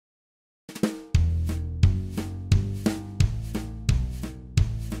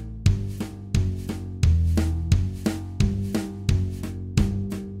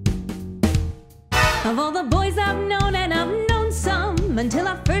Of all the boys I've known, and I've known some, until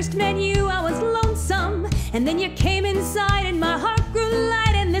I first met you I was lonesome. And then you came inside and my heart grew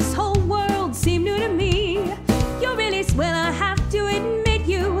light, and this whole world seemed new to me. You're really swell, I have to admit,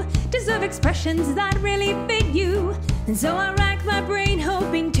 you deserve expressions that really fit you. And so I rack my brain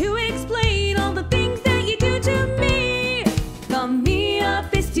hoping to explain all the things that you do to me. Bei mir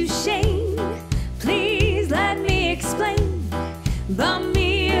bist du Schoen, please let me explain. Bei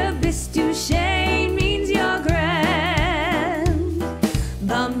mir bist du Schoen means you're grand.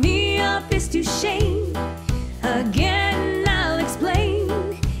 Bei mir bist du Schoen, again I'll explain.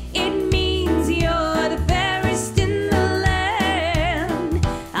 It means you're the fairest in the land.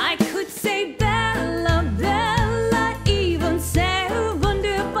 I could say Bella, Bella, even sehr,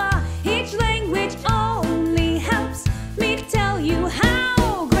 wunderbar. Each language only helps me tell you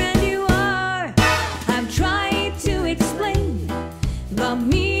how grand you are. I've tried to explain. Bei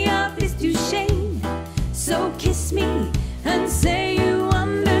mir bist du Schoen, so kiss me and say you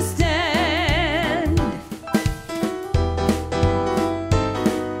understand.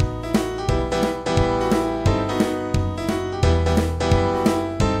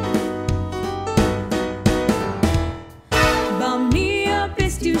 Bei mir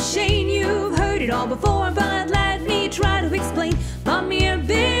bist du Schoen, you've heard it all before, but let me try to explain. Bei mir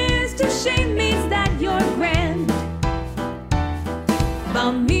bist du Schoen means that you're grand.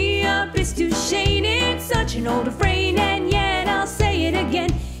 Bei mir bist du Schoen, it's such an old refrain, and yet I'll say it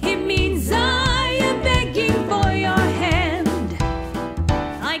again. It means